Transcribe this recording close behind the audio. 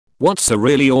What's a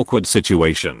really awkward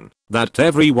situation that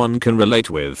everyone can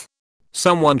relate with?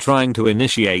 Someone trying to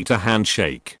initiate a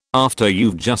handshake after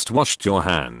you've just washed your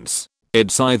hands.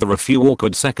 It's either a few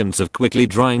awkward seconds of quickly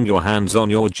drying your hands on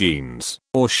your jeans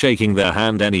or shaking their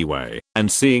hand anyway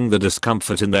and seeing the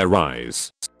discomfort in their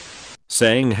eyes.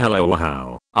 Saying hello or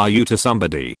how are you to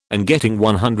somebody and getting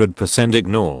 100%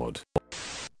 ignored.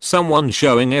 Someone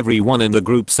showing everyone in the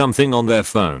group something on their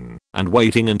phone and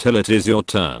waiting until it is your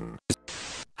turn.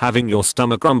 Having your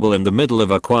stomach rumble in the middle of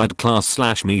a quiet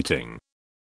class/meeting.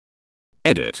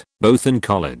 Edit. Both in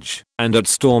college and at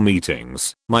store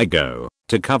meetings, my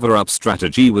go-to cover-up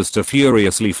strategy was to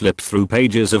furiously flip through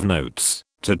pages of notes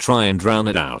to try and drown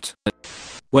it out.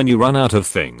 When you run out of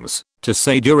things to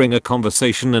say during a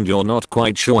conversation and you're not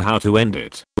quite sure how to end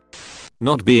it.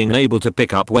 Not being able to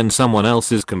pick up when someone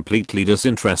else is completely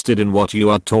disinterested in what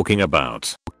you are talking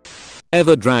about.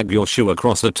 Ever drag your shoe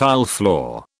across a tile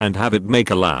floor and have it make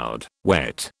a loud,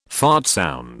 wet, fart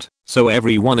sound so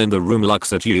everyone in the room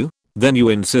looks at you? Then you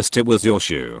insist it was your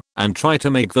shoe and try to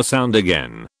make the sound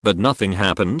again, but nothing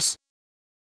happens?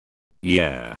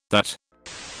 Yeah, that.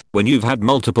 When you've had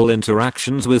multiple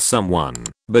interactions with someone,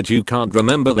 but you can't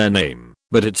remember their name,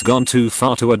 but it's gone too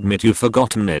far to admit you've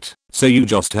forgotten it, so you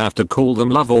just have to call them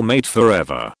love or mate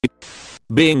forever.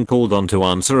 Being called on to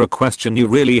answer a question you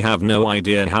really have no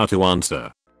idea how to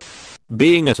answer.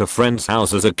 Being at a friend's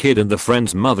house as a kid and the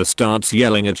friend's mother starts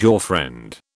yelling at your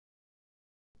friend.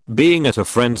 Being at a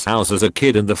friend's house as a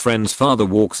kid and the friend's father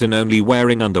walks in only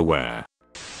wearing underwear.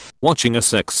 Watching a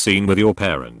sex scene with your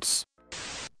parents.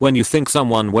 When you think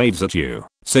someone waves at you,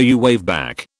 so you wave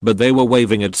back, but they were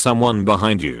waving at someone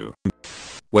behind you.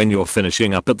 When you're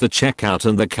finishing up at the checkout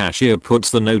and the cashier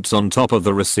puts the notes on top of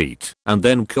the receipt and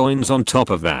then coins on top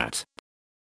of that.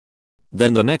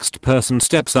 Then the next person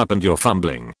steps up and you're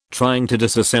fumbling, trying to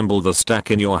disassemble the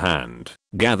stack in your hand,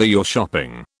 gather your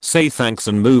shopping, say thanks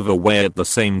and move away at the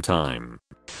same time.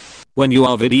 When you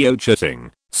are video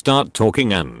chatting, start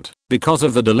talking and, because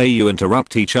of the delay you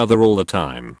interrupt each other all the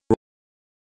time.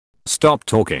 Stop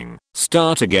talking,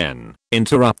 start again,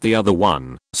 interrupt the other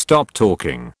one, stop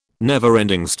talking. Never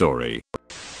ending story.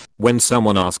 When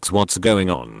someone asks what's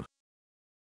going on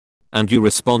and you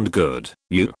respond good,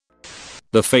 you.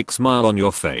 The fake smile on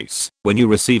your face when you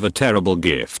receive a terrible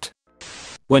gift.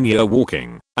 When you're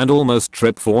walking and almost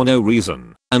trip for no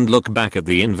reason and look back at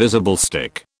the invisible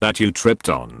stick that you tripped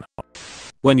on.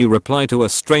 When you reply to a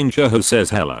stranger who says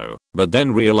hello but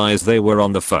then realize they were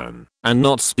on the phone and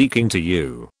not speaking to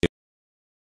you.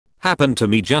 Happened to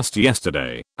me just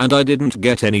yesterday, and I didn't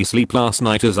get any sleep last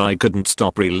night as I couldn't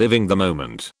stop reliving the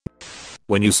moment.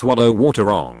 When you swallow water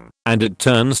wrong, and it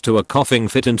turns to a coughing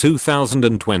fit in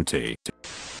 2020.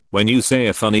 When you say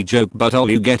a funny joke but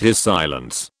all you get is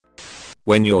silence.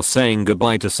 When you're saying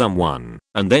goodbye to someone,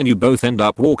 and then you both end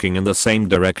up walking in the same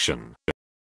direction.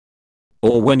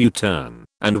 Or when you turn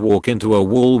and walk into a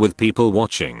wall with people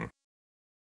watching.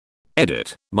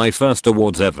 Edit. My first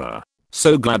awards ever.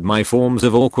 So glad my forms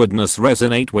of awkwardness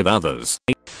resonate with others.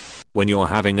 When you're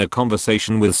having a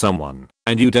conversation with someone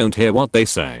and you don't hear what they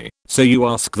say, so you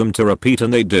ask them to repeat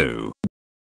and they do.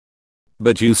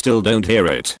 But you still don't hear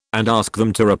it and ask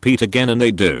them to repeat again and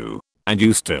they do, and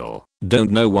you still don't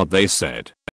know what they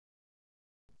said.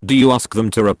 Do you ask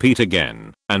them to repeat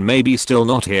again and maybe still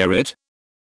not hear it?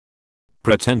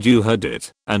 Pretend you heard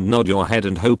it and nod your head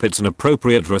and hope it's an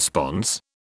appropriate response.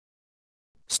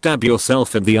 Stab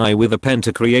yourself in the eye with a pen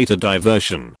to create a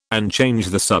diversion and change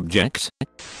the subject.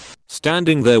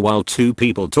 Standing there while two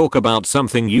people talk about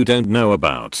something you don't know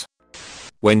about.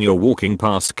 When you're walking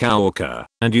past coworker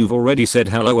and you've already said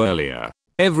hello earlier,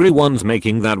 everyone's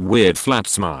making that weird flat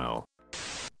smile.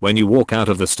 When you walk out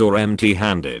of the store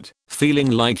empty-handed,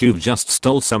 feeling like you've just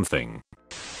stole something.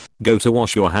 Go to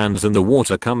wash your hands and the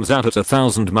water comes out at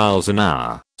 1,000 miles an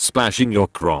hour, splashing your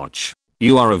crotch.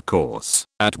 You are of course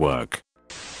at work.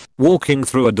 Walking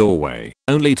through a doorway,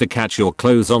 only to catch your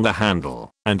clothes on the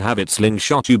handle and have it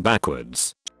slingshot you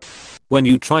backwards. When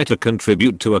you try to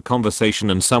contribute to a conversation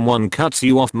and someone cuts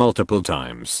you off multiple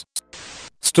times.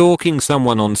 Stalking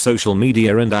someone on social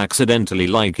media and accidentally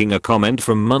liking a comment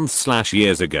from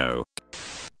months/years ago.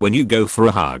 When you go for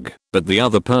a hug, but the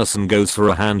other person goes for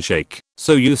a handshake,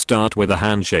 so you start with a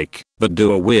handshake, but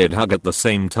do a weird hug at the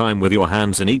same time with your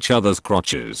hands in each other's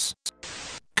crotches.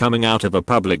 Coming out of a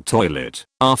public toilet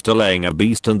after laying a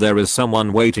beast and there is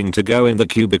someone waiting to go in the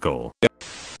cubicle.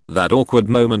 That awkward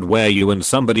moment where you and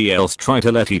somebody else try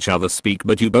to let each other speak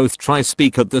but you both try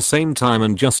speak at the same time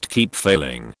and just keep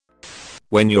failing.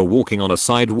 When you're walking on a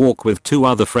sidewalk with two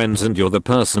other friends and you're the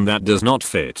person that does not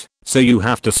fit, so you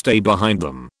have to stay behind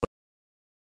them.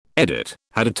 Edit.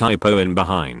 Had a typo in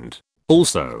behind.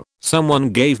 Also, someone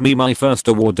gave me my first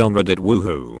award on Reddit,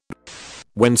 woohoo.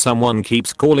 When someone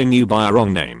keeps calling you by a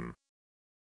wrong name.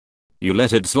 You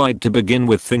let it slide to begin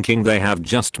with, thinking they have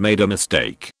just made a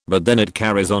mistake, but then it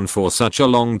carries on for such a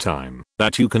long time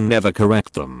that you can never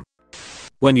correct them.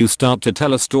 When you start to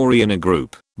tell a story in a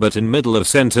group, but in middle of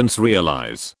sentence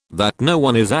realize that no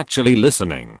one is actually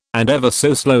listening, and ever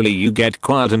so slowly you get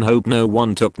quiet and hope no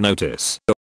one took notice.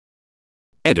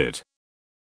 Edit.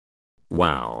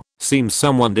 Wow, seems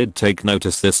someone did take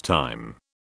notice this time.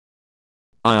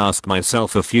 I ask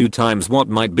myself a few times what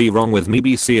might be wrong with me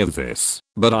BC of this,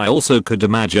 but I also could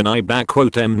imagine I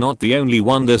am not the only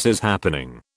one this is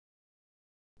happening.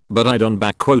 But I don't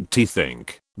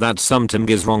think that something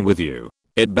is wrong with you.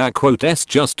 It s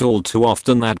just all too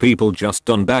often that people just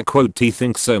don't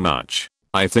think so much.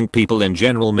 I think people in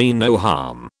general mean no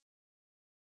harm.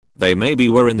 They maybe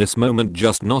were in this moment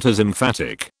just not as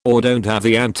emphatic, or don't have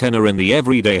the antenna in the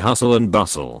everyday hustle and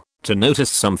bustle to notice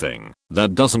something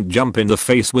that doesn't jump in the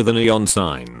face with a neon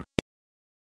sign.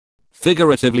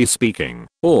 Figuratively speaking,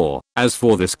 or, as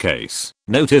for this case,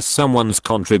 notice someone's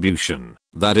contribution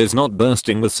that is not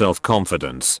bursting with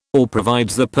self-confidence, or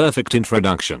provides the perfect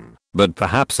introduction, but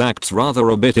perhaps acts rather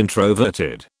a bit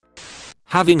introverted.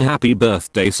 Having happy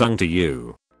birthday sung to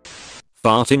you.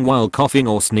 Farting while coughing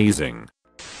or sneezing.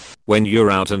 When you're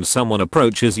out and someone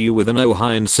approaches you with an "oh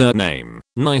hi" insert name,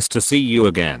 "nice to see you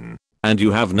again," and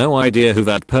you have no idea who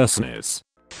that person is.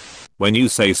 When you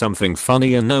say something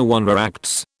funny and no one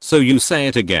reacts, so you say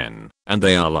it again, and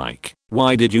they are like,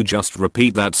 "Why did you just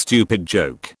repeat that stupid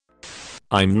joke?"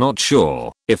 I'm not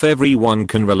sure if everyone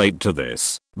can relate to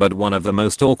this, but one of the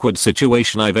most awkward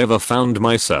situation I've ever found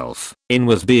myself in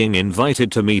was being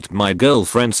invited to meet my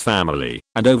girlfriend's family,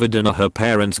 and over dinner her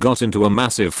parents got into a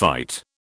massive fight